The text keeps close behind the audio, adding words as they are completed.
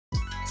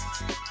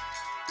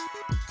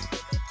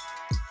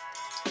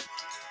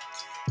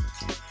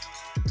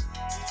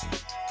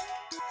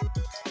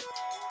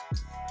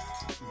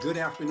Good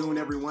afternoon,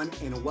 everyone,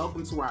 and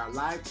welcome to our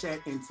live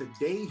chat. And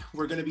today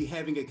we're going to be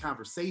having a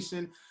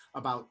conversation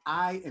about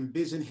eye and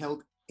vision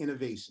health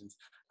innovations.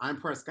 I'm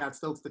Prescott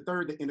Stokes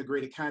III, the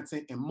Integrated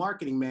Content and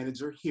Marketing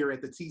Manager here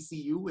at the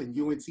TCU and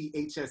UNT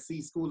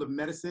HSC School of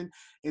Medicine.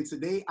 And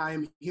today I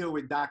am here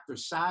with Dr.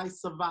 Shai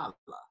Savala.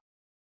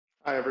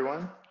 Hi,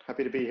 everyone.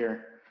 Happy to be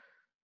here.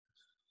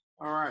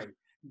 All right.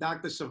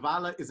 Dr.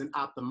 Savala is an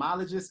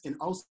ophthalmologist and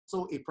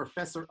also a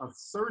professor of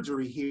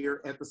surgery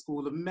here at the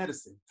School of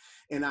Medicine.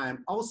 And I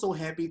am also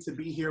happy to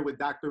be here with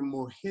Dr.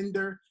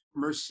 Mohinder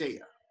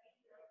Murshaya.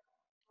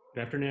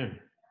 Good afternoon.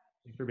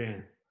 Thanks for being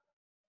here.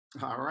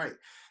 All right.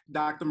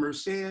 Dr.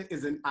 Murshaya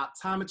is an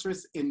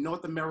optometrist in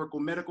North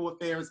American Medical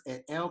Affairs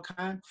at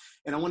Alcon.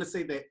 And I want to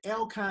say that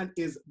Alcon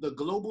is the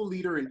global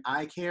leader in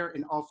eye care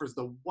and offers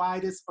the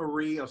widest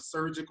array of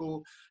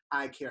surgical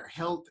eye care,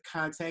 health,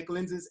 contact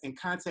lenses, and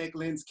contact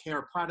lens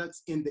care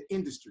products in the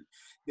industry.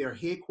 Their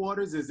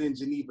headquarters is in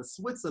Geneva,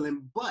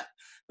 Switzerland, but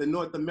the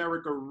North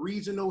America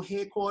regional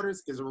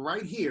headquarters is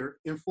right here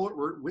in Fort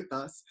Worth with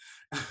us.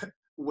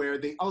 Where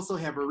they also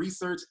have a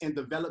research and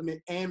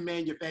development and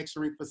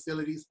manufacturing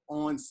facilities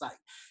on site.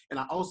 And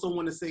I also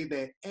want to say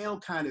that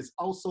Alcon is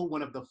also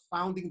one of the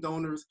founding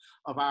donors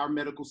of our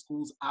medical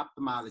school's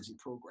ophthalmology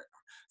program.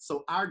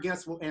 So our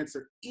guests will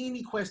answer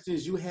any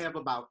questions you have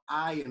about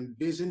eye and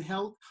vision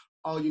health.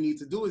 All you need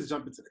to do is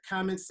jump into the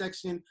comments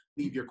section,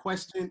 leave your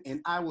question,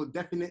 and I will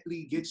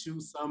definitely get you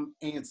some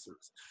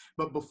answers.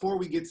 But before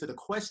we get to the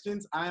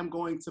questions, I am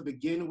going to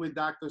begin with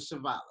Dr.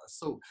 Savala.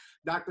 So,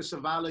 Dr.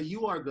 Savala,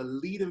 you are the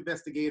lead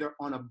investigator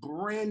on a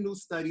brand new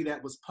study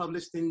that was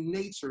published in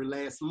Nature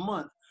last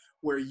month,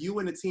 where you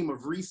and a team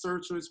of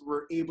researchers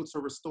were able to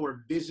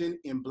restore vision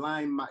in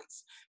blind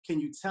mice. Can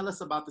you tell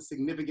us about the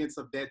significance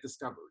of that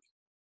discovery?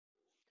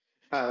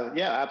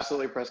 Yeah,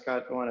 absolutely,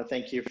 Prescott. I want to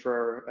thank you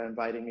for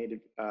inviting me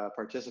to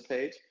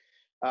participate.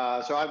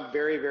 So I'm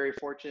very, very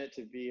fortunate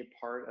to be a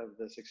part of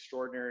this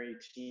extraordinary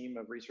team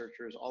of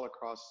researchers all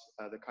across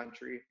the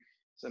country.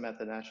 Some at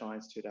the National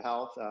Institute of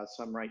Health,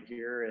 some right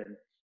here in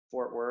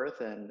Fort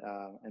Worth and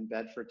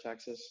Bedford,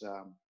 Texas.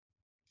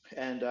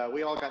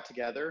 We all got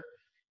together,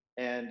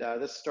 and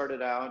this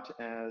started out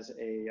as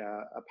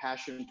a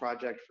passion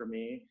project for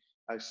me.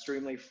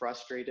 Extremely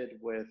frustrated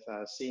with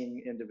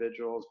seeing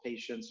individuals,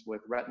 patients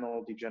with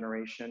retinal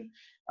degeneration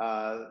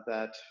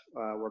that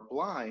were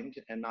blind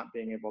and not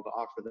being able to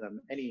offer them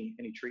any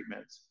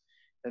treatments.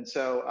 And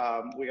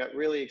so we got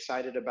really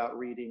excited about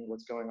reading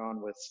what's going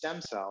on with stem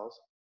cells.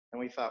 And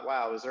we thought,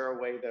 wow, is there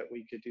a way that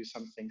we could do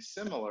something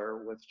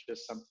similar with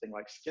just something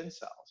like skin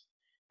cells?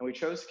 And we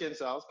chose skin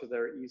cells because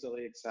they're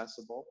easily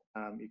accessible.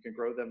 You can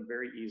grow them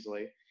very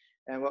easily.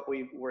 And what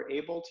we were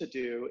able to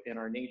do in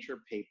our Nature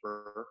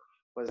paper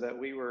was that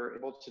we were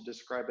able to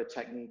describe a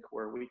technique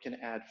where we can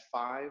add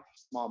 5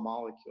 small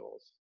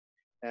molecules.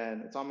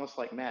 And it's almost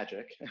like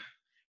magic,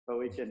 but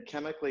we can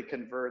chemically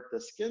convert the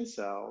skin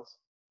cells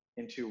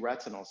into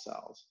retinal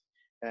cells.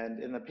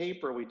 And in the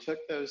paper, we took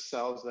those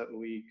cells that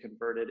we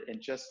converted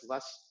in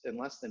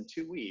less than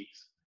 2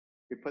 weeks.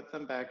 We put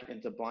them back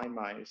into blind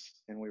mice,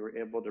 and we were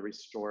able to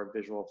restore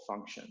visual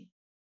function.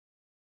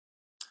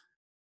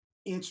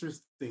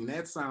 Interesting.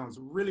 That sounds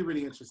really,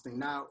 really interesting.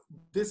 Now,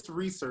 this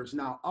research,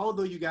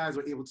 although you guys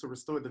were able to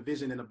restore the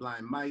vision in the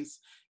blind mice,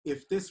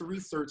 if this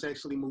research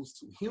actually moves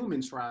to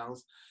human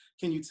trials,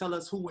 can you tell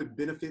us who would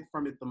benefit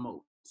from it the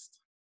most?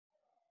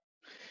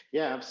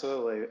 Yeah,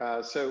 absolutely.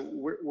 So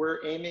we're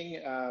aiming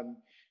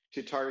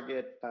to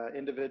target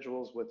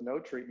individuals with no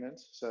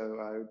treatments. So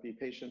it would be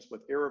patients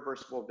with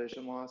irreversible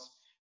vision loss,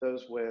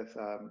 those with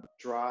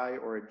dry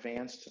or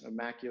advanced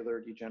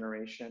macular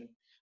degeneration,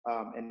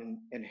 and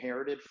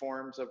inherited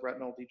forms of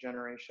retinal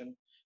degeneration.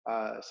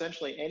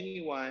 Essentially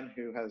anyone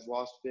who has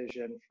lost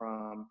vision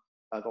from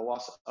the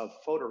loss of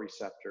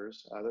photoreceptors.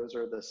 Those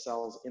are the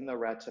cells in the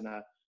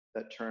retina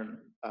that turn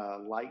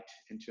light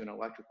into an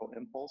electrical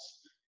impulse.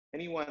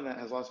 Anyone that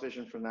has lost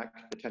vision from that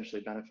could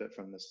potentially benefit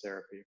from this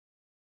therapy.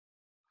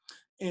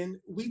 And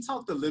we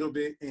talked a little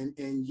bit,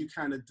 and you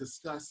kind of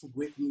discussed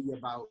with me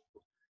about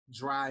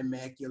dry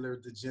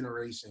macular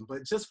degeneration,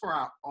 but just for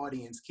our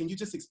audience, can you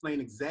just explain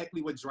exactly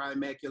what dry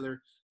macular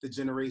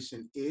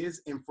degeneration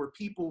is? And for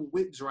people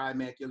with dry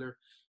macular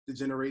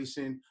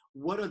degeneration,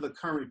 what are the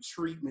current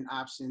treatment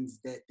options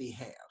that they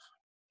have?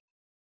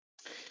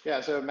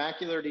 Yeah, so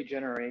macular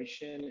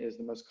degeneration is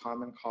the most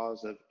common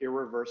cause of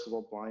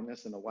irreversible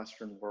blindness in the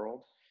Western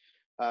world.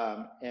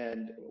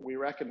 And we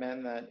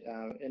recommend that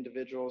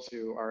individuals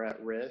who are at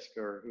risk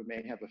or who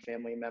may have a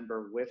family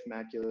member with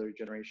macular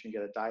degeneration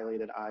get a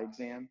dilated eye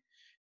exam,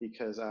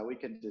 because we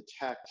can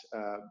detect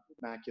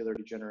macular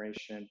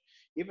degeneration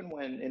even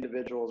when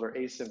individuals are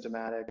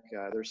asymptomatic,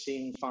 they're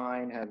seeing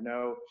fine, have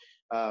no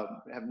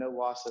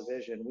loss of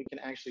vision. We can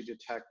actually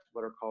detect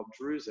what are called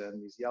drusen,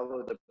 these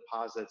yellow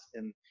deposits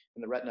in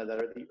the retina that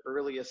are the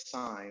earliest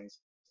signs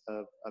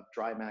of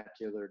dry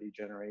macular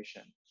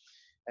degeneration.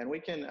 And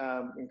we can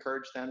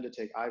encourage them to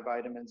take eye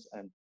vitamins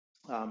and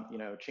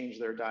change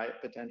their diet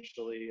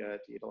potentially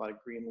to eat a lot of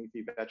green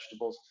leafy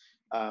vegetables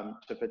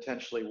to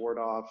potentially ward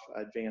off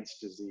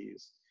advanced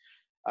disease.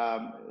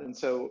 And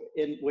so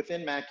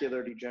within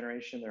macular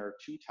degeneration, there are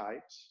two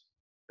types.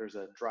 There's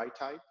a dry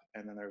type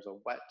and then there's a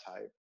wet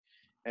type.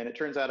 And it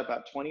turns out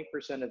about 20%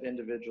 of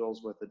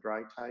individuals with the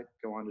dry type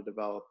go on to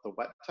develop the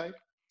wet type.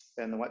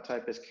 And the wet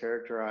type is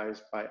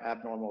characterized by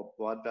abnormal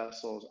blood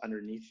vessels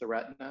underneath the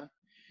retina.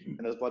 And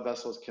those blood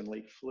vessels can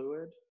leak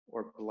fluid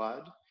or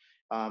blood.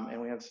 And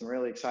we have some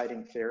really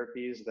exciting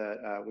therapies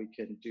that we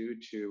can do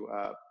to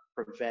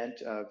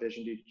prevent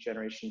vision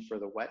degeneration for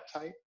the wet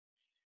type.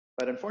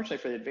 But unfortunately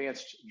for the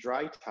advanced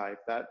dry type,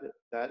 that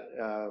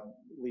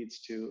leads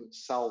to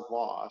cell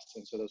loss.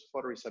 And so those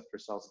photoreceptor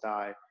cells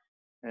die.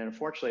 And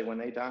unfortunately, when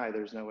they die,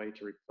 there's no way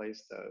to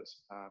replace those.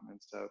 And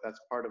so that's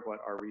part of what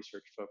our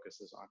research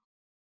focuses on.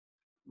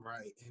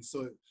 Right. And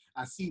so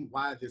I see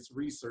why this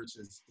research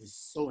is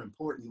so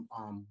important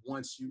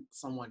once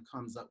someone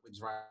comes up with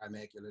dry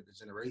macular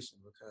degeneration,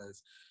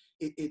 because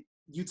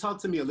you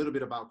talked to me a little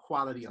bit about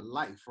quality of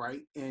life,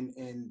 right?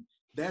 And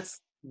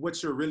that's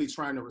what you're really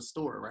trying to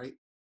restore, right?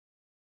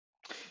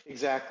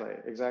 Exactly,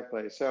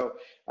 exactly. So,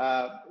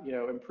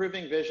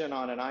 improving vision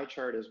on an eye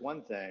chart is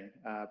one thing,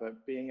 but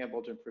being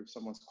able to improve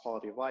someone's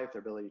quality of life,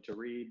 their ability to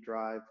read,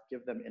 drive,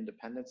 give them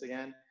independence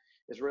again,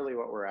 is really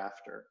what we're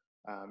after,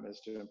 is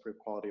to improve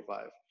quality of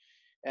life.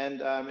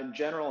 And in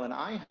general, in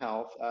eye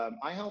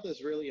health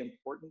is really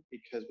important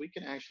because we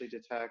can actually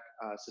detect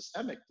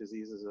systemic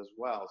diseases as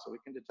well. So we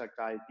can detect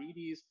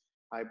diabetes,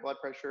 high blood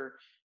pressure,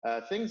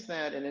 things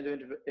that an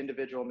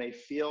individual may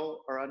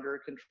feel are under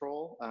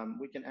control.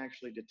 We can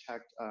actually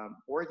detect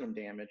organ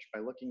damage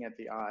by looking at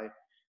the eye.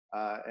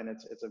 And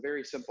it's a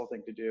very simple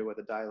thing to do with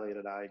a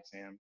dilated eye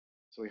exam.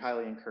 So we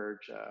highly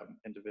encourage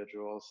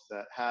individuals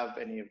that have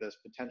any of those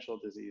potential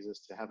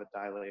diseases to have a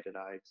dilated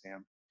eye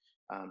exam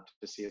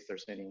to see if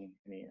there's any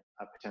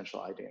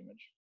potential eye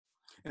damage.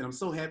 And I'm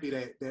so happy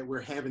that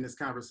we're having this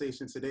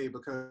conversation today,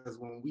 because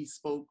when we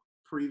spoke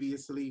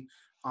previously,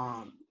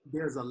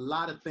 there's a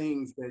lot of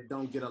things that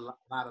don't get a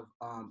lot of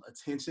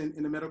attention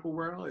in the medical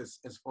world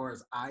as far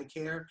as eye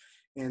care.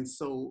 And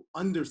so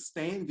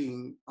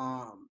understanding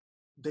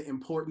the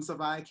importance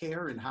of eye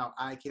care and how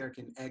eye care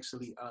can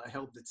actually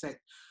help detect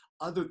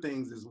other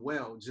things as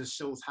well just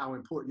shows how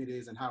important it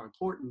is and how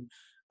important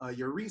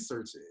your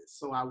research is.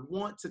 So I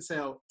want to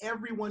tell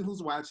everyone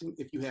who's watching,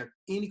 if you have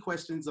any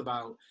questions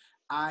about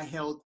eye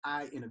health,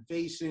 eye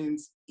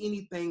innovations,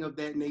 anything of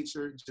that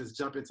nature, just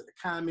jump into the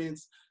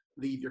comments,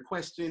 leave your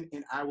question,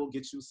 and I will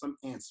get you some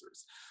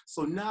answers.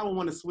 So now I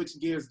want to switch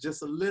gears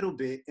just a little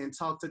bit and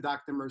talk to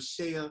Dr.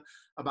 Mershaya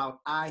about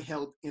eye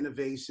health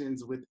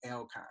innovations with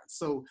Alcon.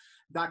 So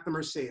Dr.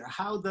 Mershaya,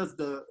 how does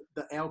the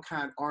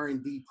Alcon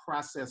R&D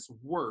process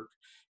work,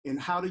 and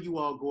how do you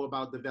all go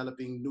about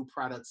developing new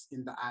products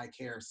in the eye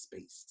care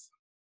space?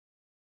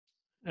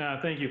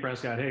 Thank you,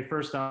 Prescott. Hey,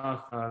 first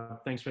off,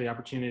 thanks for the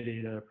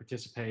opportunity to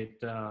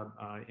participate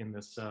in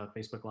this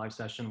Facebook Live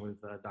session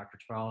with Dr.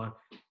 Chavala.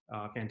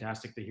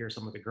 Fantastic to hear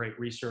some of the great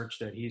research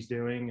that he's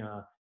doing,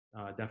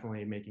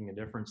 definitely making a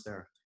difference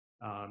there.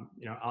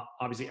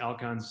 Obviously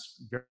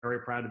Alcon's very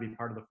proud to be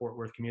part of the Fort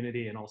Worth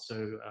community and also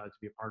to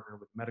be a partner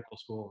with the medical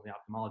school and the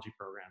ophthalmology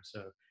program.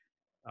 So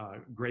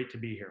great to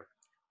be here.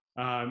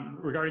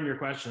 Regarding your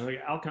question,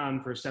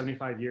 Alcon for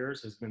 75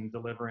 years has been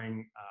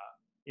delivering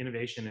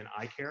innovation in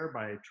eye care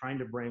by trying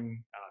to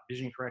bring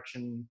vision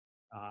correction,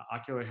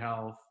 ocular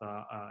health,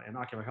 and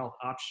ocular health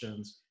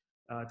options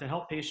to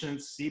help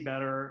patients see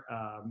better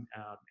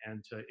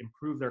and to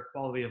improve their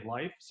quality of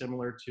life,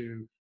 similar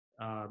to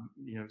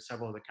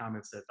several of the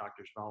comments that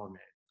Dr. Chavala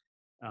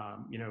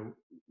made.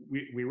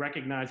 We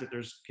recognize that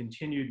there's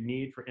continued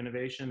need for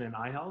innovation in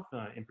eye health.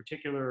 In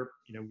particular,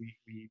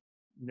 we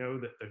know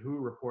that the WHO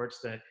reports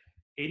that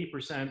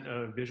 80%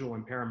 of visual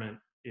impairment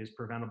is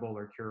preventable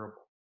or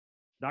curable.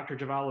 Dr.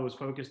 Chavala was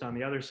focused on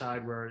the other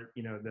side where,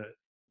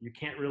 you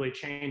can't really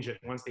change it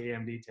once the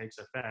AMD takes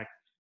effect,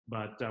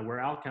 but where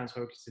Alcon's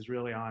focus is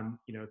really on,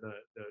 the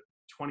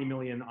 20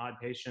 million odd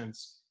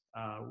patients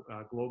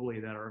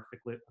globally that are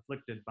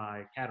afflicted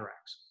by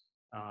cataracts,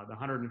 the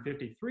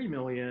 153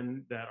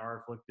 million that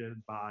are afflicted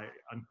by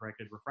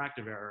uncorrected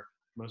refractive error,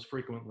 most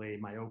frequently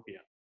myopia,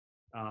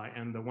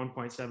 and the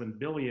 1.7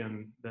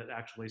 billion that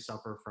actually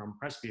suffer from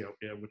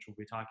presbyopia, which we'll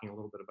be talking a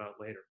little bit about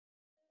later.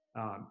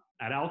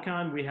 At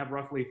Alcon, we have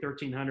roughly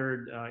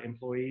 1,300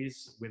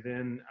 employees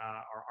within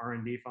our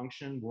R&D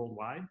function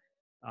worldwide,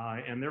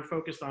 and they're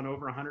focused on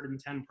over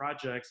 110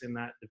 projects in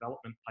that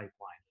development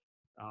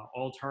pipeline,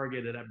 all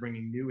targeted at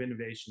bringing new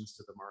innovations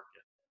to the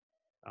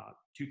market.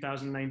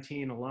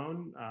 2019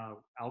 alone,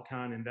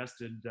 Alcon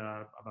invested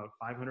about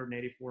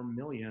 $584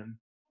 million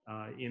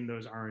in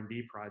those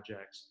R&D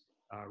projects,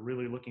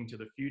 really looking to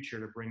the future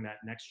to bring that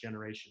next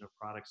generation of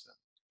products in.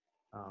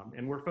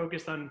 And we're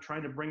focused on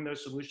trying to bring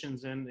those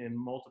solutions in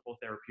multiple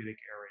therapeutic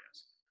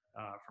areas,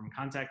 from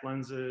contact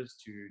lenses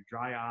to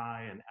dry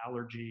eye and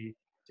allergy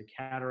to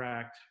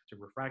cataract to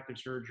refractive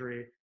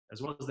surgery,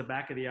 as well as the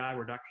back of the eye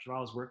where Dr.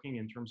 Chavala is working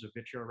in terms of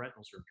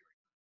vitreoretinal surgery.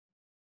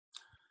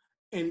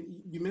 And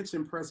you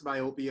mentioned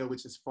presbyopia,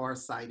 which is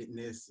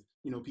farsightedness.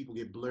 You know, people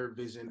get blurred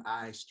vision,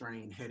 eye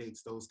strain,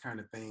 headaches, those kind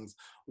of things.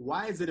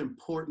 Why is it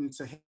important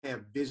to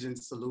have vision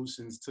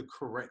solutions to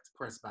correct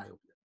presbyopia?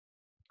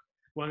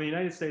 Well, in the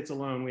United States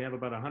alone, we have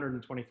about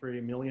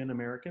 123 million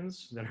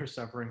Americans that are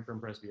suffering from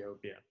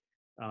presbyopia.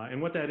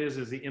 And what that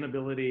is the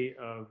inability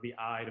of the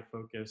eye to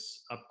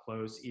focus up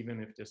close,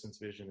 even if distance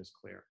vision is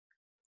clear.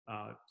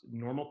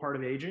 Normal part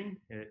of aging.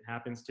 It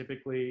happens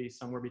typically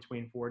somewhere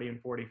between 40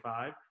 and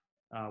 45.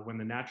 When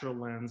the natural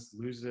lens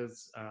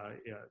loses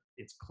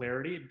its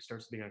clarity, it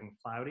starts to become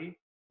cloudy,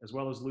 as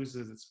well as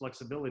loses its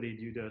flexibility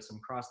due to some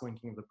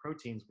cross-linking of the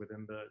proteins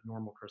within the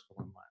normal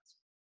crystalline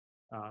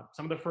lens.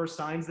 Some of the first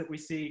signs that we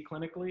see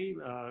clinically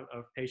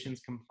of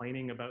patients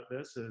complaining about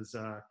this is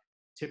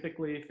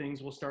typically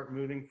things will start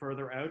moving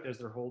further out as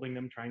they're holding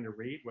them, trying to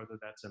read, whether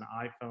that's an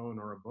iPhone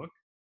or a book.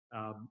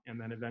 And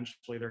then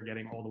eventually they're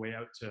getting all the way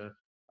out to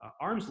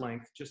arm's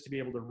length just to be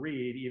able to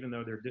read, even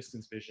though their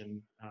distance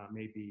vision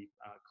may be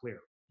clear.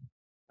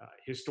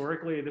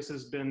 Historically, this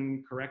has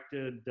been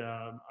corrected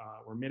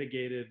or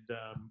mitigated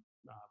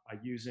by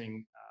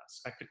using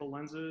spectacle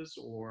lenses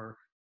or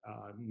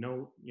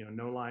no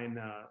line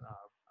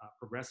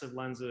progressive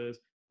lenses,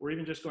 or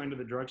even just going to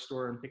the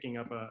drugstore and picking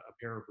up a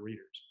pair of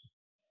readers.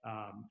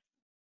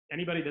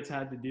 Anybody that's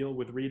had to deal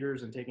with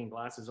readers and taking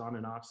glasses on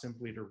and off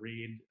simply to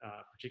read,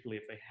 particularly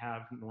if they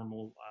have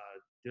normal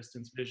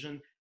distance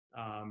vision,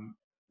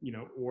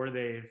 or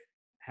they've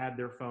had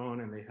their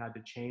phone and they've had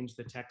to change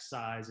the text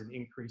size and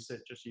increase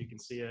it just so you can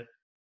see it,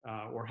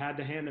 or had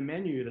to hand a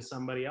menu to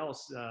somebody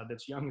else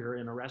that's younger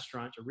in a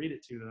restaurant to read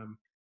it to them,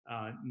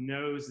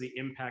 knows the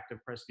impact of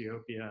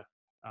presbyopia,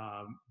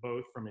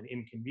 both from an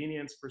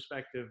inconvenience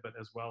perspective, but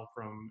as well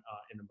from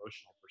an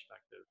emotional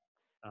perspective.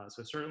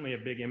 So certainly a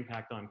big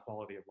impact on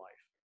quality of life.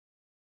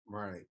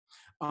 Right.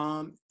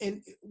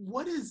 And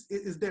what is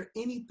there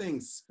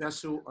anything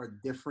special or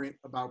different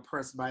about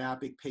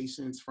presbyopic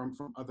patients from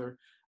other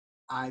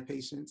eye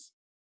patients?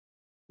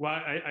 Well,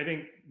 I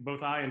think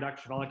both I and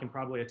Dr. Chavala can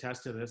probably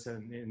attest to this,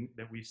 and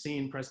that we've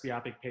seen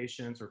presbyopic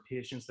patients or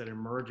patients that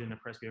emerge into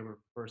presbyopia for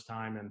the first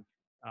time, and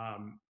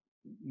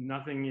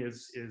nothing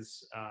is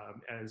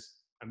as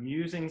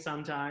amusing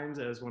sometimes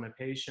as when a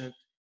patient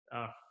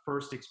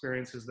first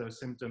experiences those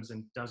symptoms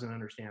and doesn't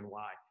understand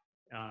why,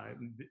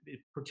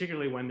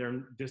 particularly when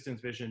their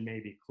distance vision may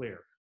be clear.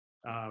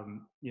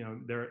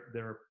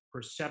 Their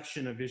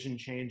perception of vision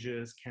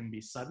changes can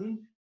be sudden,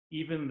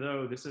 even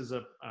though this is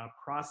a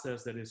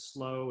process that is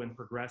slow and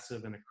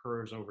progressive and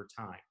occurs over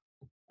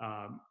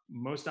time.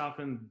 Most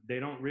often, they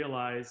don't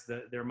realize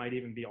that there might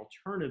even be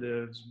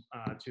alternatives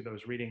to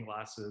those reading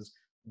glasses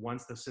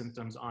once the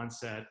symptoms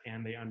onset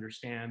and they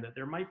understand that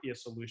there might be a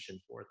solution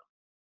for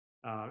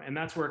them. And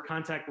that's where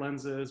contact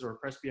lenses or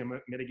presbyopia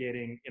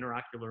mitigating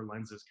intraocular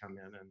lenses come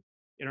in. And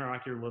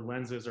intraocular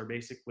lenses are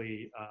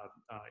basically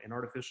an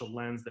artificial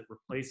lens that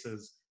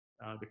replaces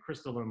the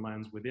crystalline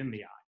lens within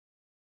the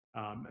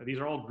eye. These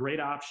are all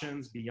great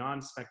options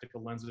beyond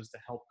spectacle lenses to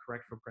help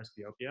correct for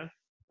presbyopia.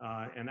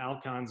 And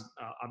Alcon's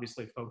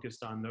obviously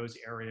focused on those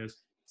areas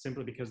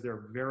simply because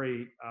they're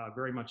very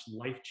much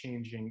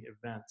life-changing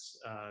events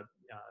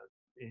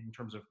in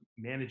terms of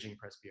managing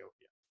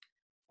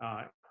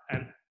presbyopia.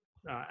 At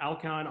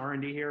Alcon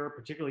R&D here,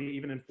 particularly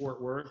even in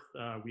Fort Worth,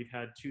 we've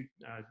had two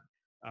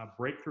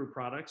breakthrough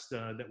products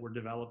that were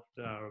developed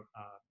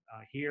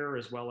here,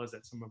 as well as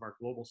at some of our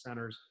global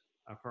centers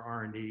for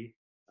R&D.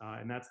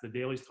 And that's the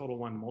Dailies Total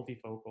One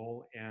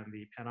multifocal and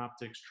the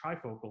Panoptix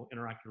trifocal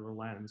intraocular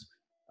lens,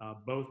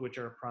 both which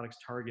are products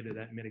targeted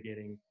at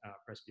mitigating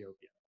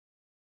presbyopia.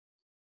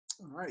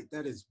 All right,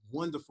 that is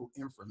wonderful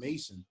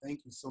information.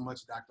 Thank you so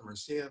much, Dr.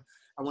 Michelle.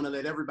 I want to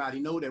let everybody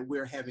know that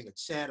we're having a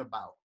chat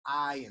about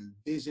eye and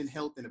vision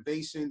health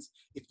innovations.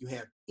 If you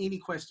have any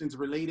questions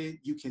related,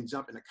 you can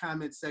jump in the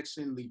comment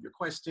section, leave your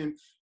question,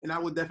 and I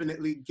will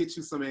definitely get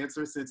you some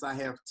answers since I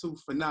have two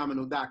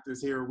phenomenal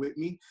doctors here with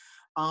me.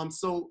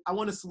 So I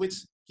want to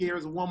switch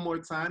gears one more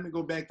time and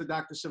go back to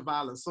Dr.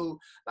 Chavala. So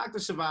Dr.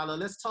 Chavala,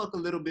 let's talk a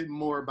little bit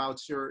more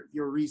about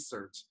your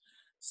research.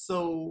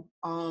 So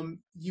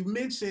you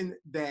mentioned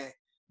that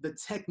the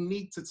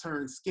technique to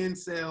turn skin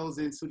cells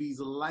into these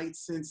light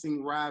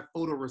sensing rod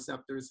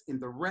photoreceptors in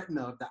the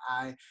retina of the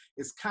eye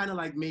is kind of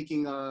like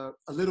making a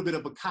little bit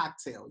of a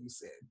cocktail, you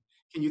said.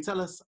 Can you tell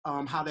us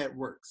how that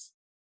works?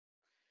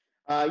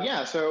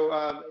 Yeah,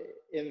 so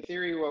in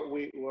theory, what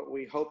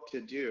we hope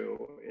to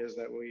do is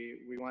that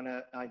we want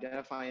to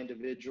identify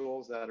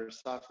individuals that are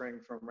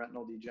suffering from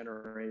retinal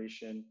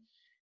degeneration,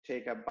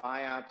 take a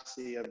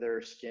biopsy of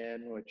their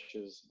skin, which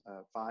is a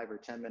 5 or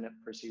 10 minute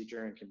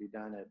procedure and can be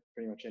done at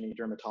pretty much any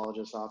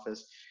dermatologist's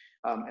office,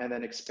 and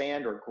then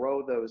expand or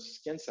grow those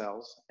skin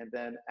cells, and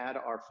then add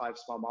our 5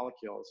 small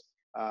molecules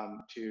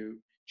to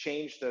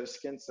change those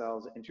skin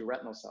cells into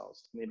retinal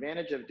cells. And the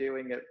advantage of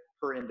doing it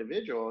per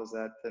individual is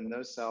that then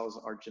those cells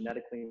are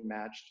genetically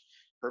matched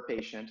per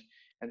patient,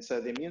 and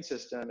so the immune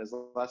system is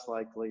less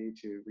likely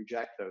to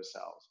reject those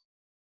cells.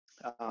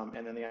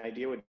 And then the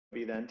idea would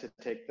be then to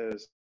take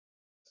those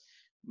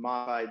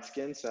modified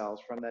skin cells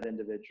from that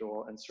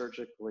individual and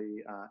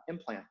surgically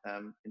implant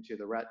them into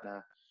the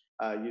retina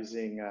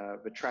using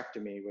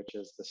vitrectomy, which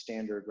is the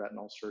standard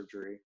retinal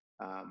surgery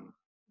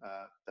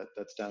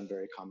that's done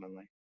very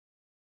commonly.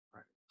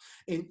 Right.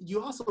 And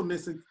you also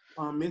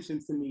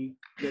mentioned to me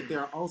that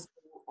there are also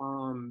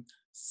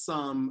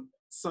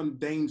some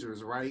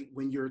dangers, right,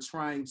 when you're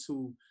trying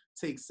to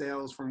take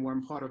cells from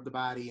one part of the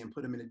body and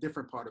put them in a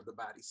different part of the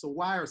body. So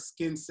why are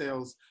skin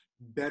cells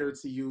better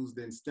to use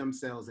than stem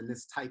cells in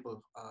this type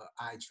of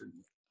eye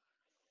treatment?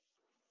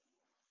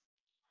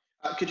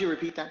 Could you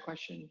repeat that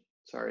question?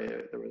 Sorry,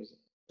 there was.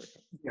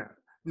 Yeah.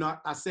 No,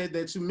 I said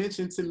that you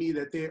mentioned to me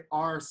that there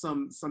are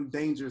some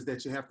dangers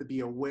that you have to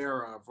be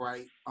aware of,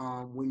 right,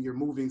 when you're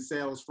moving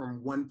cells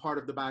from one part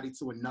of the body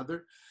to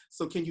another.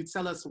 So can you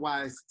tell us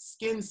why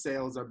skin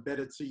cells are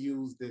better to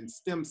use than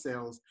stem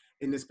cells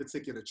in this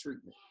particular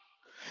treatment?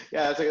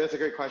 Yeah, that's a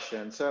great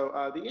question.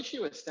 So the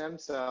issue with stem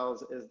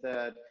cells is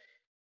that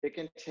it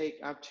can take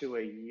up to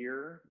a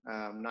year,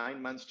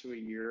 9 months to a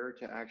year,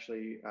 to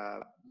actually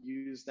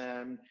use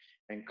them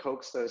and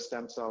coax those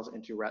stem cells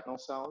into retinal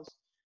cells.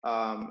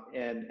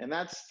 And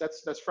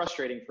that's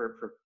frustrating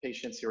for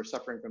patients who are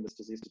suffering from this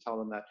disease, to tell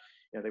them that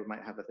they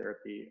might have a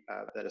therapy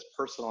that is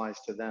personalized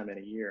to them in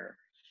a year.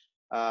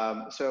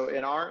 So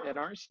in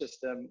our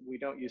system, we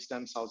don't use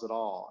stem cells at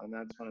all, and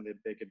that's one of the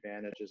big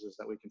advantages, is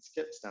that we can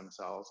skip stem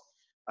cells.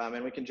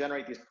 And we can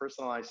generate these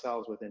personalized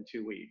cells within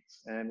 2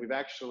 weeks. And we've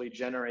actually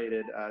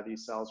generated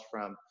these cells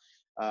from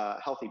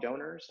healthy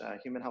donors,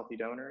 human healthy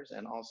donors,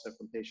 and also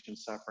from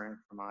patients suffering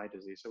from eye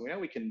disease. So we know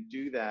we can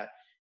do that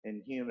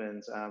in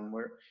humans.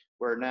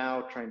 We're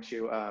now trying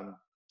to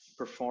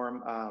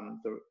perform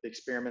the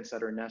experiments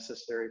that are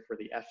necessary for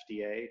the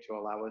FDA to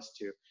allow us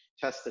to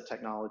test the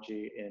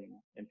technology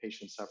in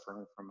patients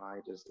suffering from eye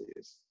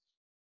disease.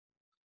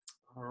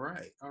 All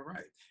right, all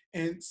right.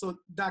 And so,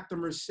 Dr.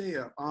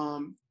 Mercia,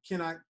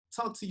 can I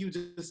talk to you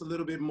just a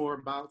little bit more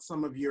about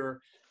some of your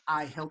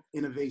eye health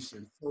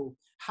innovations? So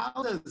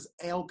how does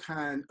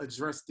Alcon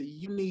address the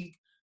unique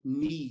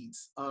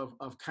needs of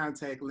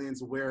contact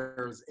lens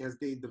wearers as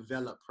they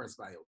develop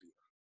presbyopia?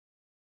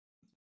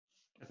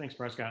 Thanks,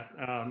 Prescott.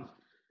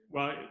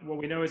 Well, what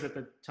we know is at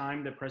the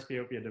time that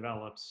presbyopia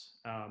develops,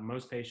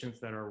 most patients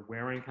that are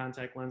wearing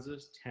contact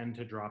lenses tend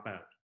to drop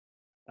out.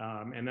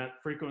 And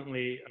that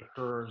frequently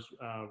occurs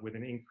with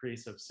an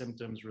increase of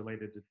symptoms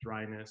related to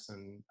dryness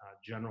and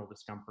general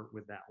discomfort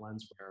with that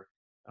lens wear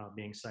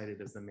being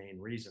cited as the main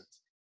reasons.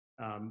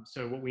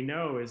 So what we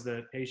know is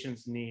that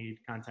patients need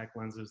contact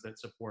lenses that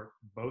support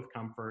both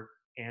comfort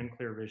and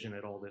clear vision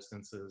at all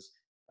distances,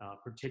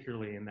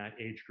 particularly in that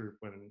age group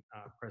when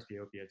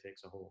presbyopia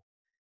takes a hold.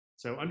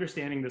 So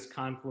understanding this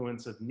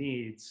confluence of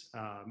needs,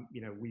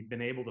 we've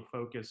been able to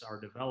focus our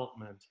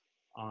development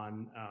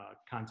on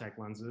contact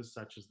lenses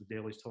such as the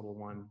Dailies Total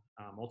One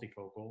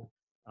multifocal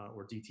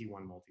or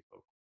DT1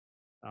 multifocal.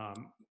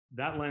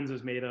 That lens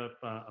is made up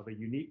of a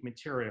unique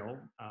material,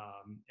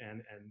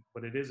 and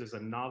what it is a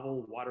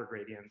novel water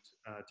gradient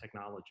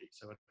technology.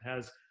 So it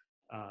has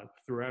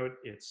throughout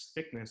its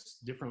thickness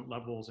different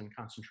levels and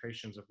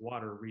concentrations of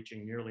water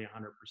reaching nearly 100%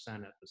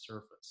 at the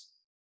surface.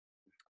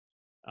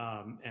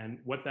 And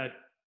what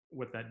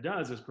that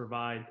does is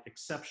provide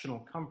exceptional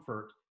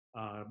comfort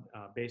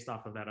based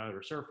off of that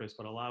outer surface,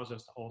 but allows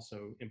us to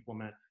also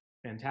implement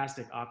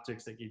fantastic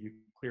optics that give you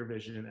clear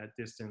vision at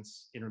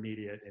distance,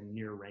 intermediate, and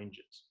near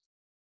ranges.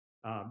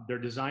 They're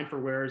designed for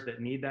wearers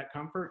that need that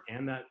comfort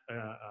and that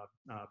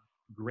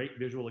great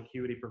visual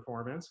acuity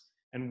performance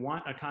and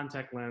want a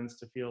contact lens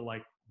to feel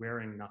like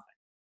wearing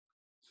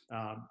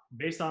nothing.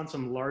 Based on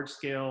some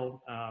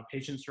large-scale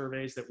patient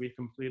surveys that we've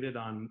completed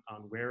on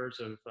wearers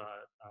of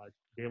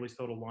Dailies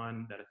Total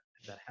One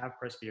that have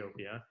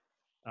presbyopia,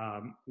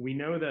 we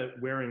know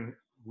that wearing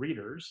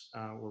readers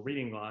or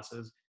reading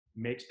glasses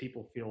makes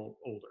people feel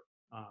older.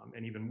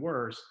 And even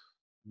worse,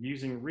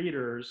 using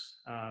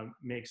readers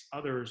makes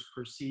others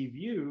perceive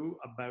you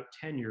about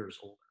 10 years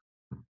older.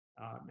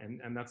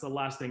 And that's the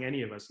last thing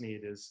any of us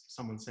need, is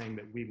someone saying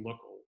that we look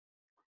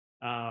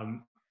old.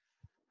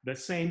 The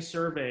same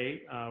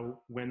survey,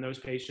 when those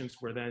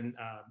patients were then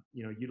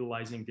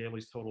utilizing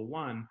Dailies Total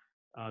One,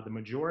 the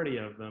majority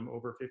of them,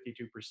 over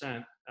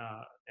 52%,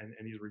 and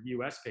these were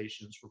US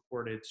patients,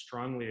 reported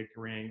strongly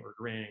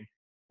agreeing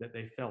that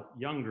they felt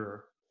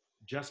younger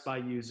just by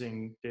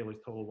using Dailies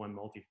Total One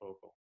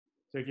multifocal.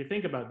 So if you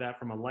think about that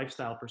from a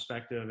lifestyle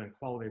perspective and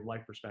quality of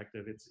life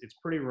perspective, it's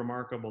pretty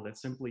remarkable that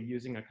simply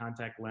using a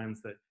contact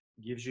lens that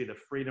gives you the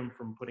freedom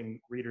from putting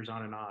readers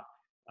on and off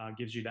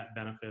gives you that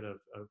benefit of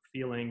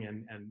feeling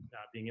and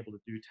being able to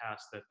do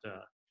tasks that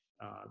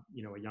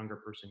a younger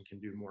person can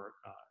do more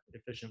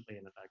efficiently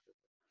and effectively.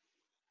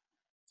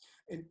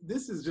 And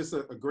this is just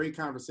a great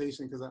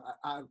conversation, because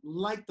I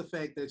like the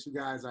fact that you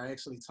guys are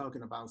actually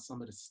talking about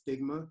some of the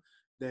stigma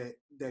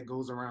that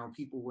goes around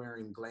people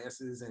wearing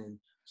glasses, and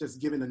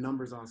just giving the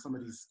numbers on some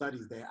of these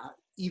studies that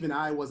even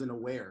I wasn't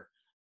aware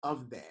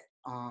of that.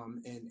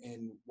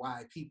 and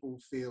why people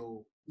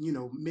feel,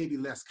 maybe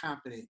less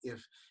confident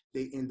if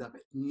they end up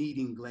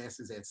needing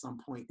glasses at some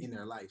point in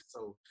their life.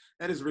 So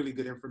that is really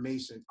good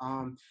information.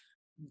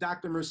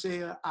 Dr.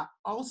 Mercia, I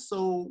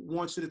also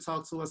want you to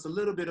talk to us a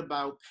little bit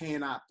about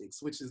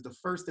PanOptix, which is the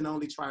first and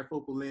only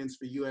trifocal lens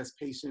for U.S.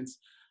 patients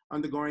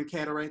undergoing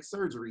cataract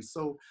surgery.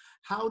 So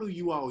how do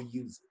you all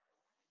use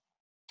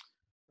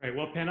it? Right.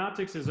 Well,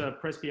 PanOptix is a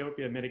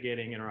presbyopia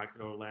mitigating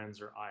intraocular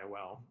lens, or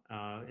IOL.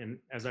 And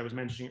as I was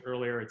mentioning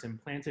earlier, it's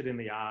implanted in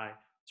the eye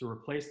to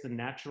replace the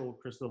natural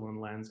crystalline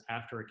lens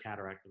after a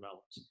cataract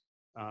develops.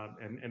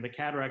 And the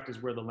cataract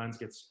is where the lens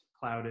gets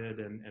clouded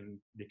and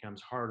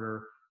becomes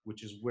harder,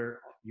 which is where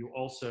you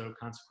also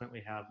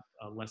consequently have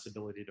less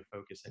ability to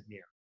focus at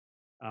near.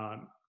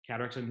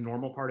 Cataract's a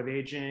normal part of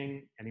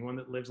aging. Anyone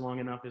that lives long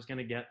enough is going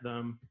to get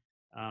them.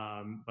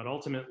 But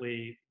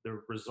ultimately, the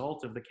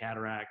result of the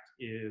cataract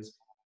is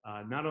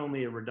not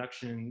only a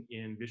reduction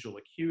in visual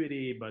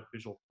acuity, but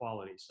visual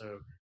quality. So,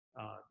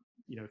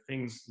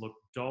 things look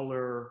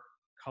duller,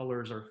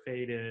 colors are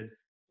faded,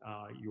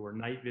 your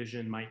night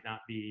vision might not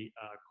be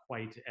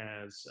quite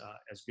as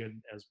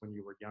good as when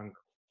you were younger.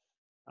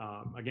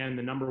 Again,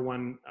 the number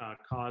one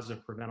cause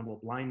of preventable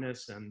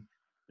blindness, and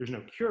there's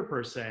no cure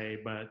per se,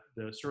 but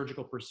the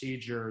surgical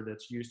procedure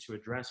that's used to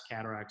address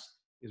cataracts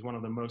is one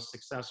of the most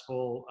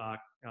successful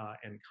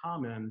and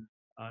common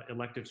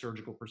elective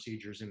surgical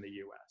procedures in the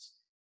US.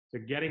 So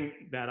getting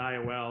that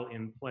IOL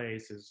in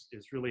place is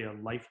really a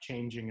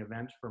life-changing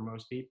event for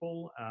most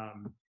people.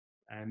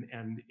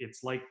 And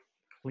it's like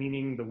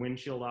cleaning the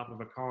windshield off of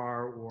a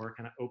car or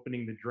kind of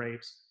opening the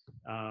drapes.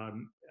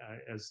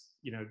 As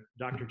you know,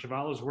 Dr.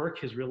 Chavala's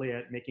work is really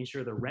at making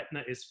sure the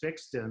retina is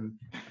fixed and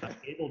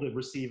able to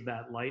receive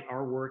that light.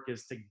 Our work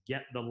is to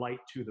get the light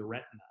to the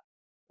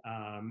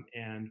retina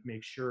and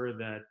make sure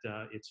that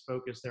it's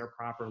focused there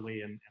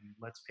properly and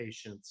lets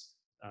patients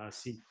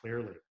see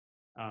clearly.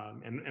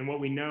 And what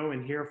we know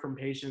and hear from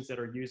patients that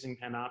are using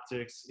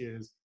PanOptix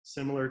is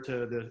similar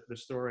to the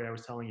story I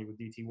was telling you with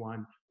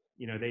DT1.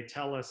 They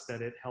tell us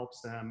that it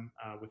helps them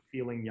with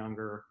feeling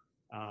younger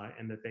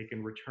and that they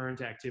can return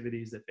to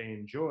activities that they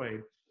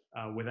enjoyed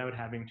without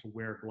having to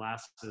wear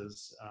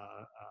glasses,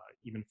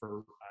 even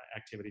for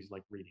activities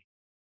like reading.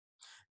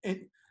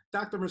 And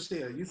Dr.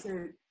 Mercia, you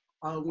said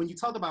when you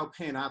talk about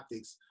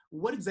PanOptix,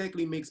 what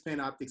exactly makes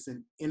PanOptix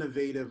an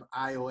innovative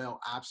IOL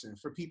option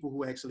for people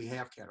who actually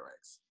have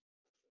cataracts?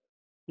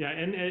 Yeah,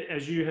 and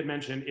as you had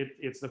mentioned,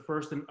 it's the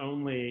first and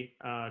only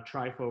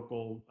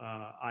trifocal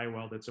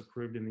IOL that's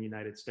approved in the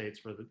United States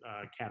for the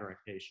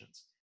cataract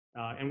patients.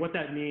 And what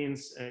that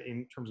means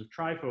in terms of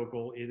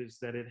trifocal is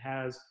that it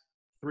has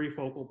 3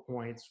 focal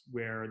points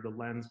where the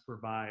lens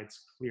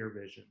provides clear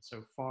vision.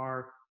 So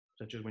far,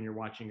 such as when you're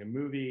watching a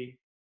movie;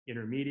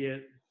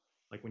 intermediate,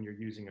 like when you're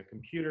using a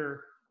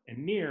computer; and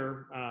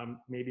near,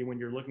 maybe when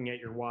you're looking at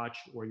your watch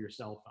or your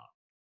cell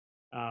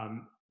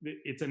phone.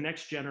 It's a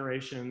next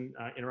generation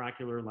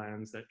intraocular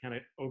lens that kind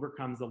of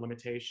overcomes the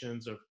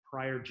limitations of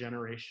prior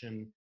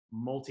generation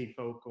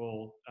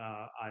multifocal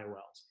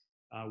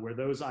IOLs, where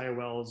those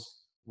IOLs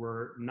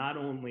were not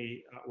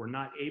only were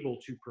not able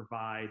to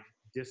provide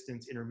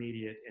distance,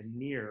 intermediate, and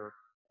near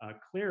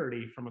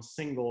clarity from a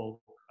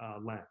single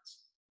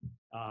lens.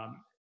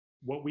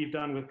 What we've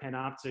done with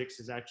PanOptix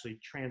is actually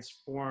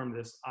transform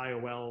this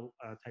IOL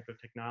type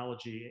of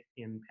technology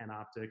in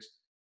PanOptix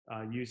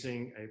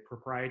using a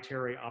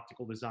proprietary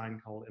optical design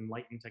called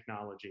Enlighten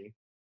technology.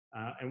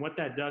 And what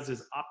that does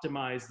is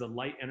optimize the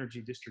light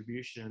energy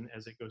distribution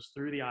as it goes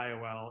through the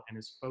IOL and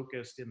is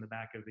focused in the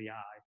back of the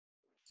eye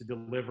to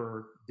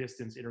deliver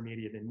distance,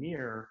 intermediate, and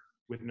near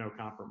with no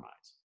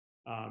compromise.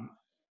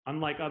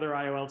 Unlike other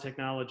IOL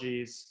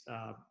technologies,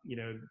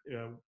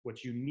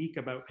 what's unique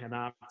about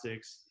PanOptix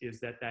is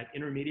that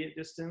intermediate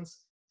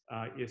distance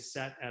is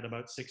set at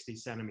about 60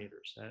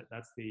 centimeters.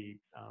 That's the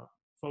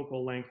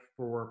focal length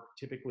for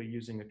typically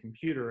using a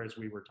computer, as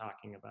we were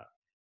talking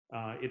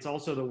about. It's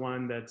also the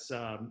one that's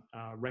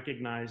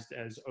recognized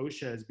as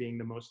OSHA as being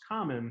the most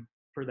common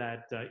for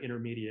that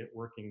intermediate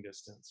working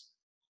distance.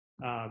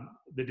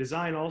 The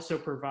design also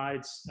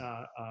provides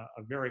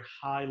a very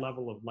high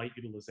level of light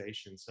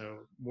utilization. So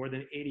more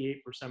than 88%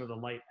 of the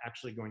light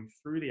actually going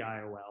through the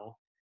IOL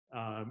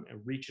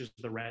reaches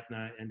the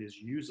retina and is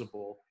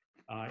usable.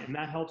 And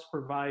that helps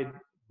provide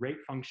great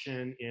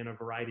function in a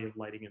variety of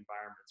lighting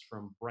environments,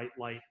 from bright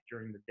light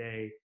during the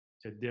day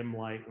to dim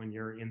light when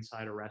you're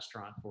inside a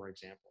restaurant, for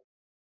example.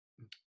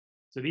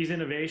 So these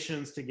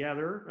innovations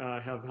together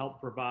have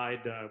helped provide,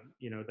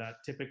 that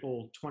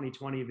typical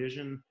 20/20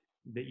 vision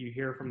that you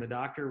hear from the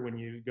doctor when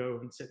you go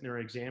and sit in their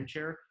exam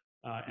chair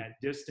at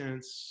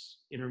distance,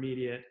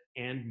 intermediate,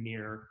 and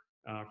near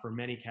for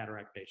many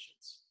cataract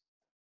patients.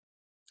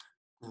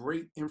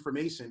 Great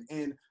information.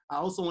 And I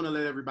also want to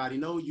let everybody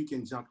know you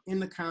can jump in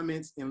the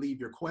comments and leave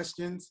your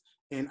questions,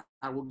 and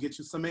I will get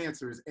you some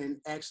answers. And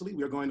actually,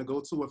 we're going to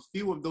go to a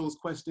few of those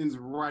questions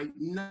right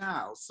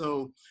now.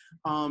 So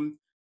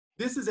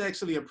this is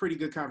actually a pretty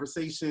good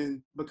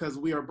conversation because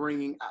we are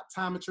bringing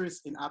optometrists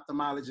and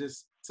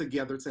ophthalmologists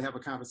together to have a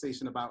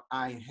conversation about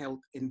eye health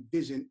and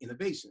vision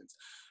innovations.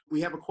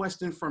 We have a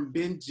question from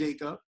Ben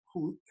Jacob,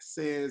 who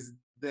says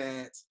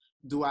that,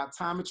 do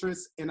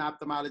optometrists and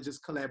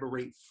ophthalmologists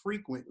collaborate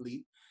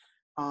frequently?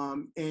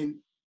 And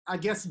I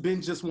guess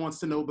Ben just wants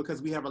to know,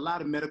 because we have a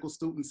lot of medical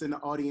students in the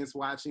audience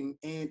watching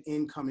and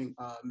incoming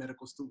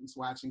medical students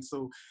watching.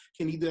 So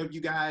can either of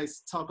you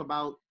guys talk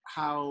about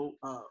how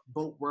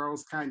both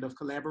worlds kind of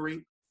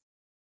collaborate?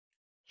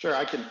 Sure,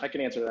 I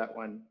can answer that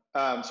one.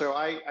 So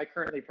I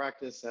currently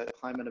practice at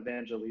Climate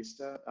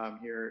Evangelista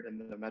here in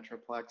the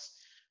Metroplex.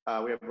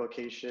 We have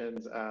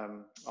locations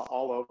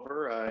all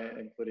over,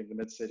 including the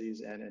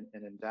mid-cities and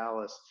in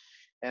Dallas.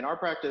 And our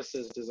practice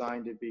is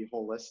designed to be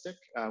holistic.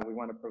 We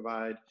want to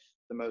provide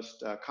the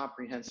most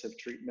comprehensive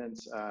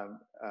treatments,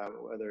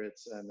 whether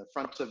it's in the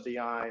front of the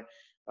eye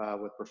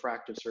with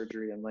refractive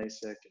surgery and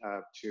LASIK,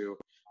 to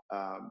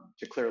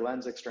clear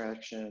lens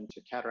extraction,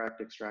 to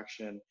cataract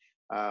extraction.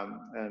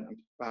 And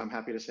I'm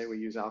happy to say we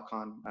use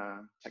Alcon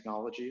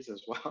technologies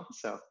as well.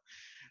 So,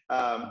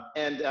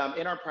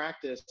 in our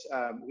practice,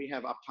 we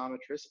have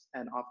optometrists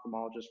and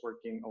ophthalmologists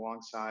working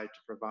alongside to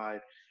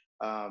provide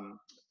a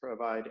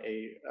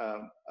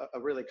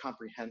really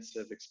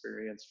comprehensive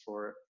experience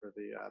for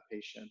the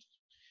patient.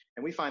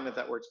 And we find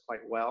that works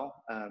quite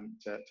well,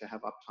 to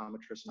have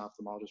optometrists and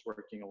ophthalmologists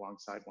working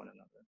alongside one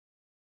another.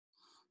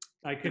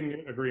 I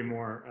couldn't agree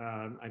more.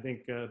 I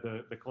think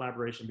the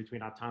collaboration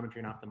between optometry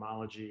and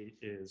ophthalmology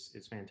is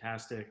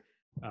fantastic.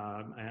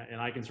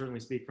 And I can certainly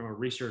speak from a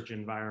research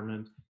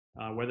environment,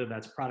 whether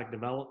that's product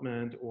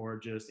development or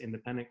just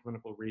independent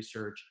clinical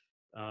research.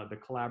 The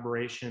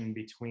collaboration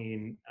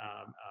between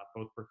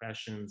both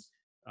professions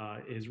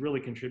has really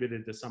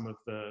contributed to some of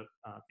the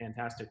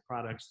fantastic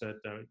products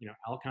that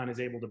Alcon is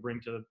able to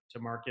bring to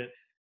market,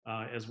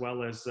 as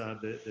well as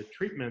the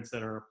treatments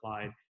that are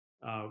applied.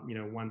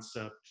 Once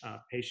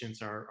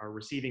patients are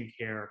receiving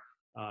care,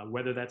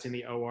 whether that's in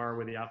the OR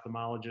with the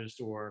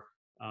ophthalmologist or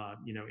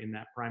in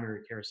that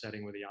primary care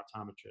setting with the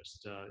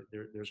optometrist,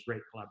 there's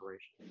great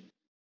collaboration.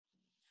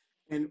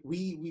 And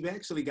we've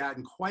actually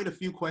gotten quite a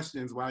few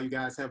questions while you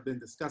guys have been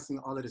discussing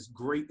all of this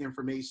great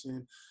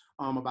information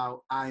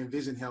about eye and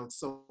vision health.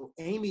 So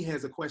Amy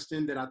has a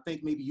question that I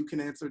think maybe you can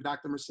answer,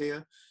 Dr.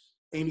 Mercia.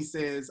 Amy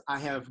says, I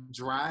have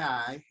dry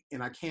eye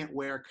and I can't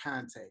wear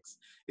contacts.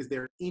 Is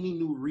there any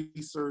new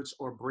research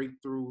or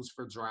breakthroughs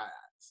for dry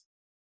eyes?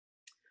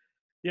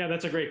 Yeah,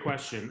 that's a great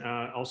question.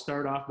 I'll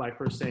start off by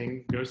first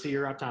saying, go see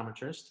your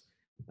optometrist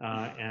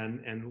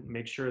and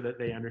make sure that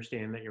they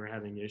understand that you're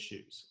having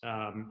issues.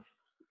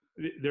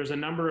 There's a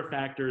number of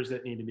factors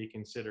that need to be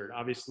considered.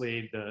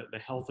 Obviously, the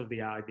health of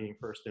the eye being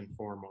first and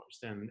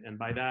foremost. And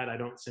by that, I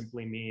don't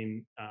simply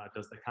mean,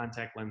 does the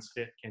contact lens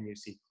fit? Can you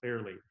see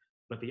clearly?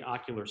 But the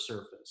ocular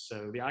surface.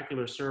 So the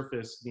ocular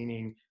surface,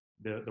 meaning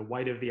the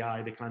white of the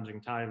eye, the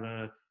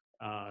conjunctiva,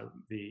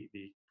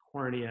 the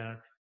cornea,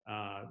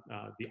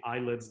 the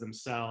eyelids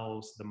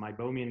themselves, the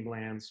meibomian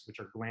glands, which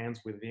are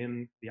glands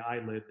within the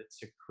eyelid that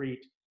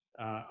secrete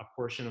a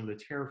portion of the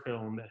tear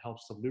film that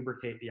helps to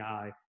lubricate the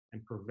eye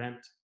and prevent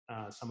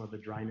some of the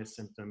dryness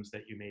symptoms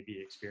that you may be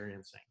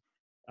experiencing.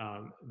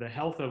 The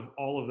health of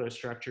all of those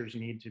structures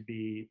need to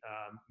be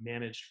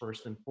managed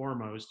first and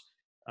foremost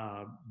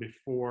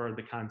before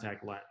the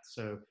contact lens.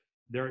 So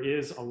there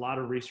is a lot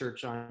of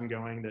research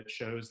ongoing that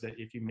shows that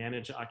if you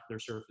manage ocular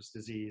surface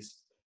disease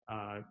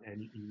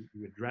and you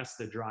address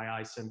the dry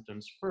eye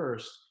symptoms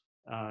first,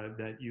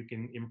 that you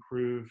can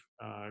improve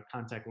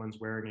contact lens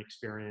wearing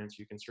experience.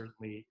 You can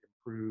certainly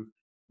improve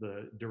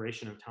the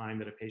duration of time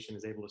that a patient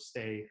is able to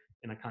stay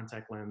in a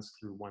contact lens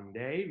through one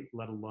day,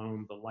 let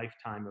alone the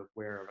lifetime of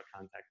wear of a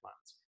contact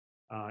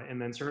lens. And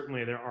then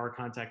certainly there are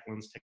contact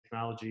lens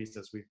technologies,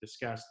 as we've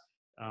discussed,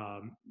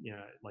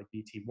 like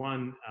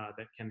DT1,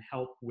 that can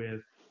help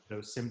with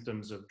those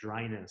symptoms of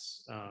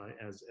dryness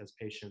as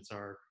patients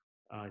are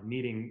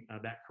needing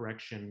that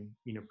correction,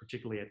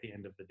 particularly at the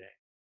end of the day.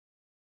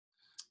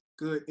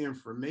 Good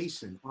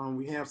information.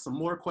 We have some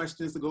more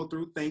questions to go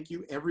through. Thank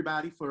you,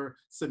 everybody, for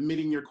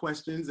submitting your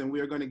questions, and we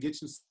are going to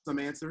get you some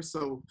answers.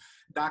 So,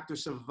 Dr.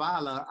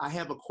 Shavala, I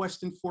have a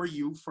question for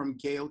you from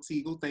Gail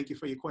Teagle. Thank you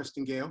for your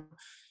question, Gail.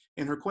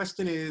 And her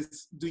question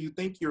is, do you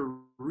think your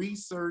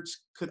research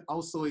could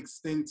also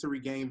extend to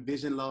regain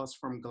vision loss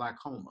from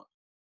glaucoma?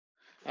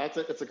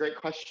 It's a great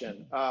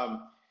question.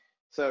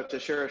 So to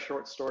share a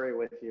short story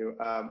with you,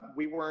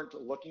 we weren't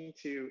looking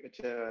to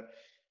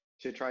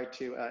try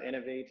to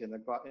innovate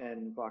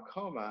in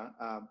glaucoma,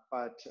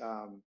 but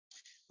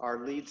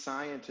our lead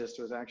scientist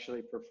was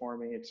actually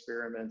performing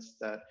experiments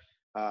that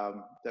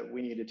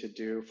we needed to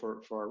do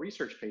for our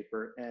research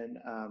paper. And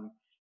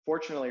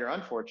fortunately or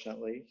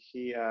unfortunately,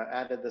 he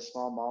added the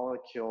small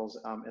molecules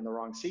in the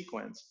wrong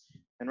sequence.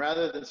 And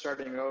rather than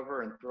starting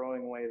over and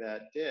throwing away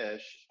that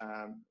dish,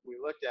 we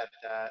looked at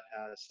that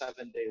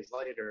 7 days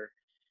later,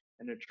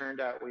 and it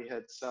turned out we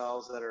had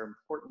cells that are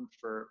important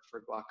for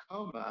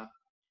glaucoma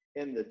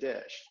in the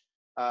dish.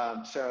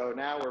 So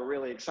now we're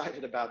really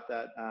excited about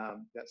that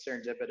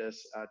serendipitous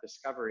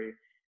discovery.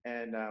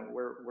 And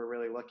we're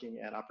really looking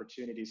at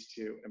opportunities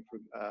to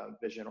improve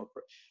vision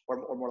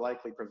or more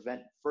likely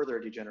prevent further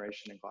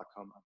degeneration in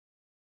glaucoma.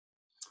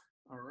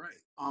 All right.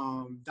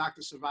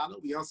 Dr.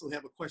 Chavala, we also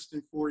have a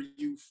question for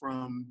you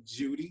from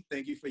Judy.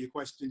 Thank you for your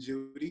question,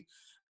 Judy.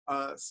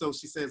 So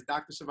she says,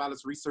 Dr.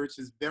 Chavala's research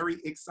is very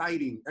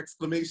exciting,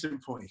 exclamation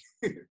point.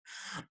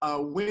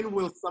 When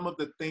will some of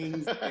the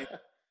things that,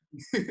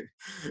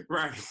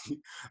 right.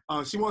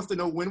 She wants to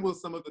know, when will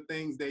some of the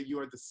things that you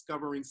are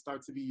discovering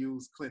start to be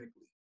used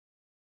clinically?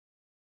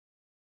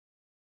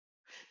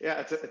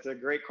 Yeah, it's a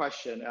great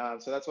question.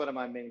 So that's one of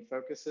my main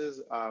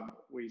focuses.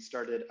 We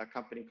started a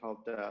company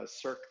called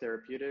CIRC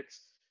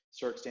Therapeutics.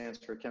 CIRC stands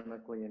for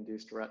Chemically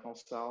Induced Retinal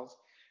Cells.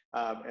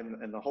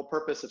 And the whole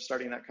purpose of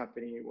starting that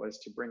company was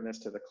to bring this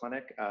to the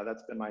clinic.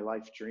 That's been my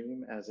life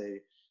dream as a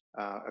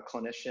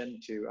clinician,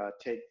 to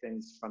take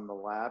things from the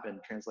lab and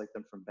translate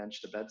them from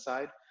bench to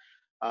bedside.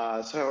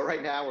 So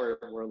right now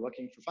we're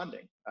looking for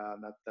funding.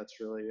 That's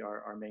really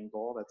our main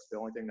goal. That's the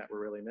only thing that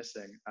we're really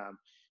missing,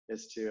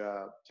 is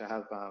to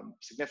have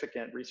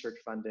significant research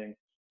funding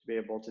to be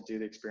able to do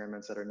the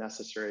experiments that are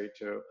necessary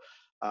to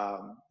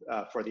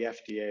for the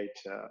FDA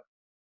to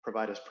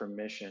provide us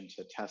permission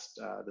to test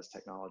this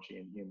technology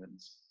in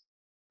humans.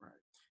 Right.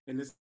 And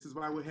this is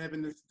why we're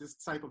having this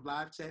type of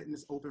live chat in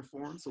this open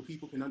forum, so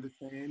people can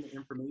understand the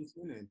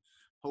information and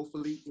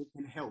hopefully it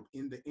can help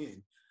in the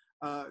end.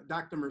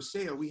 Dr.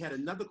 Mercier, we had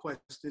another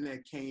question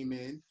that came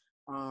in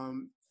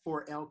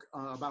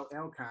about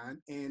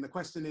Alcon, and the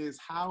question is,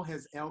 how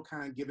has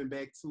Alcon given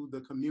back to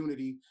the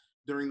community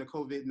during the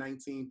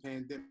COVID-19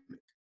 pandemic?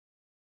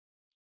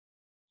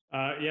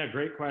 Yeah,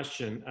 great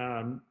question.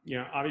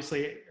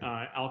 Obviously,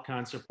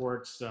 Alcon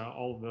supports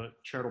all of the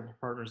charitable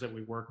partners that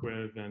we work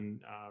with,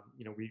 and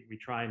we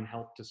try and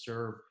help to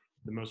serve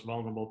the most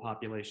vulnerable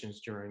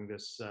populations during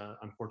this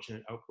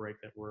unfortunate outbreak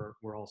that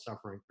we're all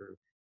suffering through.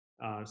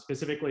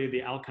 Specifically,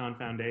 the Alcon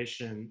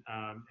Foundation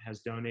has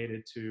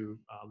donated to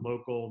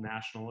local,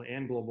 national,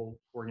 and global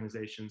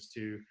organizations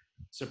to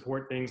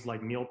support things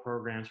like meal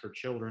programs for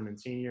children and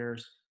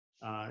seniors,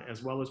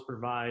 as well as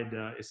provide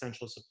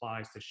essential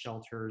supplies to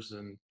shelters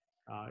and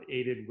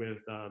aided with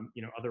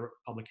other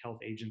public health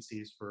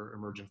agencies for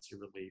emergency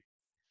relief.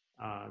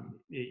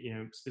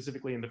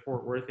 Specifically in the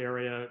Fort Worth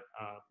area,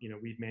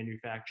 we've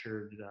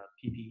manufactured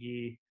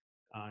PPE,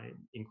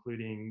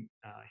 including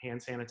hand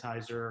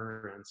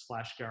sanitizer and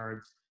splash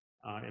guards,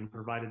 and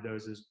provided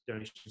those as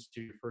donations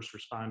to first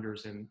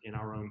responders in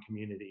our own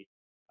community,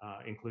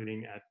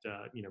 including at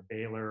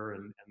Baylor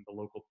and the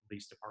local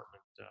police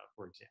department,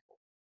 for example.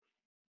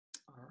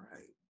 All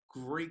right,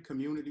 great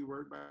community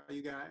work by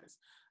you guys.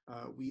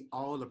 We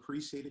all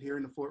appreciate it here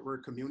in the Fort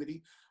Worth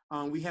community.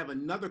 We have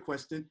another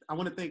question. I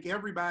want to thank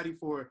everybody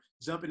for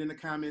jumping in the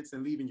comments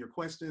and leaving your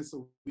questions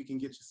so we can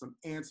get you some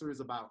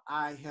answers about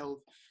eye health.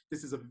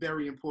 This is a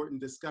very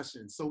important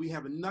discussion. So we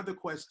have another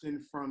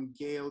question from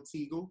Gail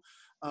Teagle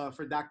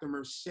for Dr.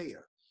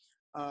 Mercier.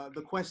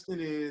 The question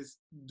is,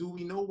 do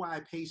we know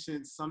why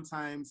patients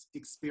sometimes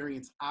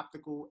experience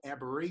optical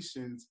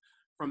aberrations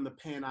from the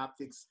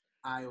PanOptix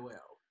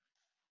IOL?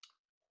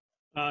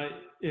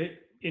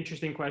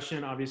 Interesting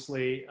question.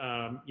 Obviously,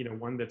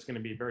 one that's going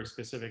to be very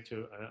specific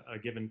to a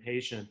given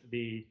patient.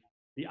 The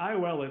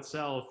IOL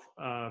itself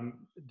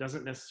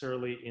doesn't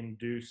necessarily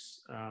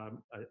induce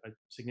a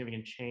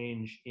significant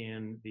change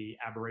in the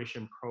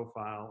aberration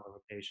profile of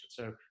a patient.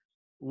 So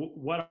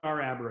what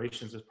are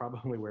aberrations is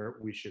probably where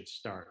we should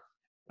start.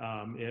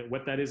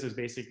 What that is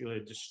basically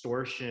a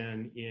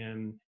distortion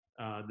in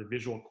the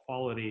visual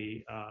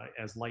quality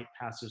as light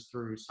passes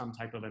through some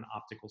type of an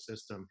optical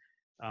system.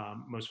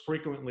 Most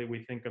frequently,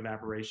 we think of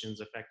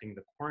aberrations affecting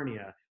the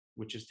cornea,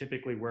 which is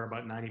typically where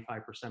about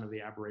 95% of the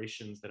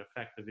aberrations that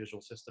affect the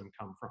visual system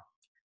come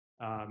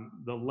from.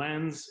 The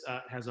lens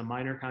has a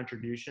minor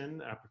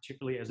contribution,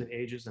 particularly as it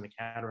ages and a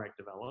cataract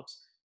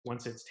develops.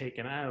 Once it's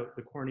taken out,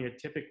 the cornea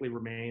typically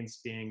remains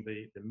being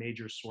the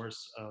major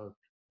source of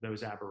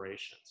those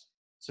aberrations.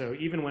 So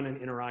even when an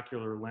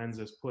intraocular lens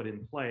is put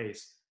in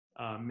place,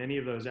 many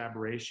of those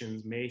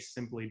aberrations may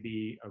simply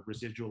be a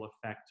residual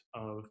effect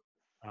of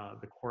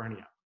the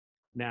cornea.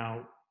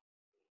 Now,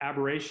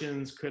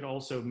 aberrations could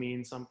also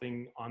mean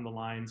something on the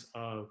lines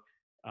of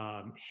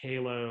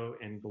halo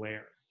and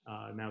glare.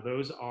 Now,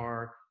 those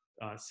are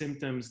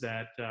symptoms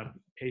that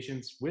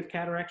patients with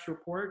cataracts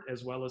report,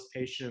 as well as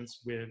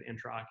patients with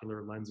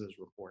intraocular lenses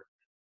report.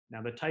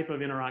 Now, the type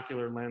of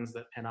intraocular lens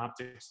that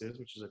PanOptix is,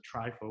 which is a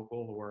trifocal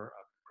or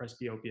a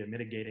presbyopia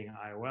mitigating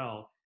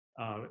IOL,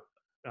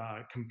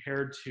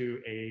 compared to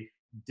a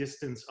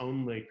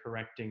distance-only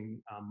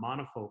correcting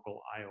monofocal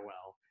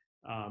IOL,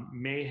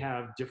 may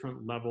have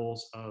different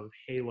levels of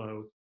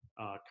halo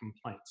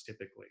complaints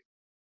typically.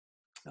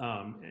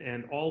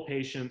 And all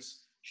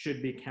patients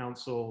should be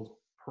counseled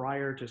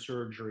prior to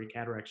surgery,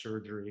 cataract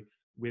surgery,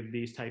 with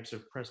these types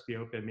of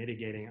presbyopia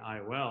mitigating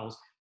IOLs,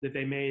 that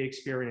they may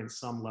experience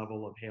some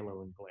level of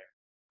halo and glare.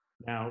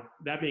 Now,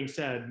 that being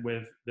said,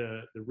 with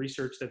the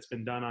research that's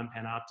been done on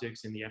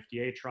PanOptix in the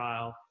FDA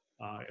trial,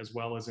 as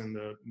well as in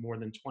the more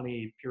than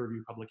 20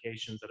 peer-reviewed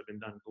publications that have been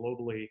done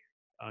globally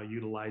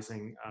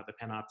utilizing the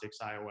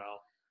PanOptix IOL,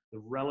 the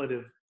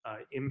relative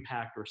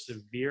impact or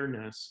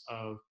severeness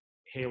of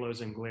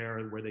halos and glare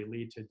where they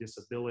lead to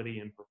disability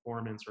in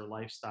performance or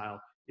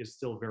lifestyle is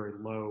still very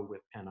low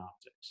with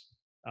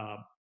PanOptix.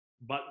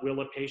 But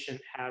will a patient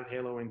have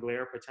halo and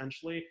glare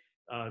potentially?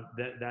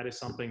 That is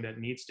something that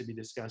needs to be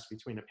discussed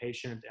between a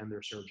patient and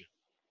their surgeon.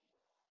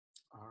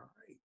 All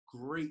right,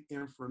 great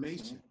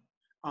information.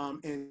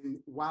 And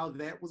while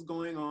that was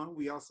going on,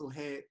 we also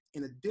had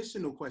an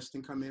additional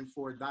question come in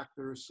for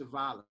Dr.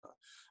 Shivala.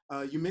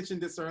 You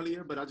mentioned this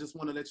earlier, but I just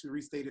want to let you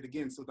restate it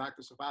again. So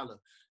Dr. Shivala,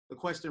 the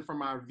question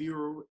from our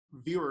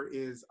viewer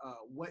is,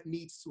 what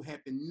needs to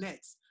happen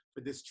next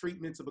for this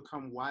treatment to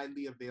become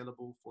widely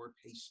available for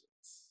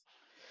patients?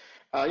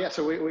 Yeah,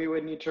 so we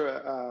would need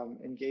to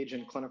engage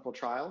in clinical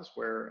trials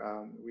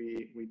where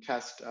we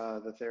test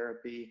the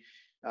therapy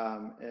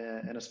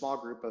in a small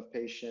group of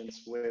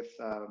patients with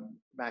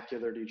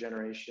macular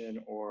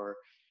degeneration or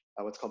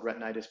what's called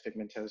retinitis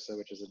pigmentosa,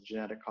 which is a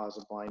genetic cause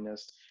of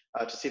blindness,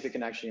 to see if it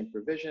can actually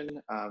improve vision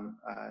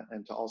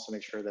and to also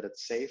make sure that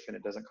it's safe and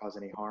it doesn't cause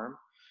any harm.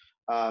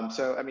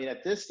 So, I mean,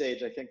 at this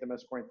stage, I think the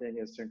most important thing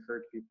is to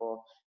encourage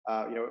people,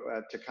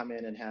 to come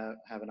in and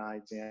have an eye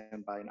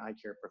exam by an eye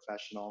care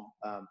professional.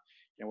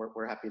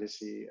 We're happy to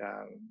see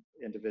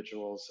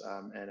individuals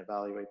and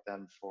evaluate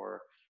them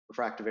for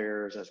refractive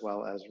errors as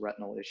well as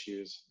retinal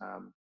issues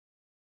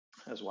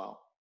as well.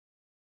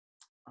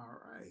 All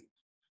right.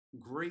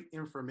 Great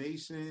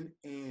information.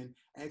 And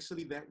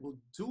actually that will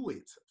do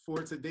it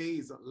for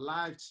today's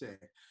live chat.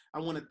 I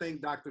want to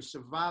thank Dr.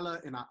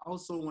 Shivala, and I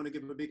also want to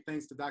give a big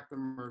thanks to Dr.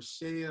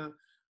 Murshia.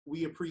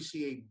 We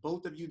appreciate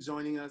both of you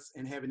joining us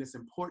and having this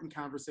important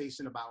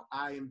conversation about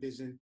eye and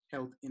vision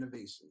health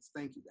innovations.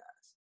 Thank you, guys.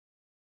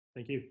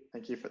 Thank you.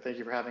 Thank you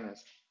for having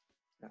us.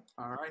 Yeah.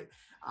 All right.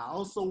 I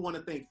also want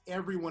to thank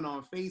everyone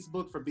on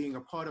Facebook for being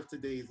a part of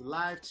today's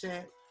live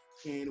chat,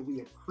 and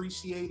we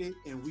appreciate it,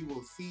 and we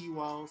will see you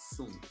all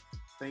soon.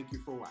 Thank you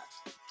for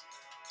watching.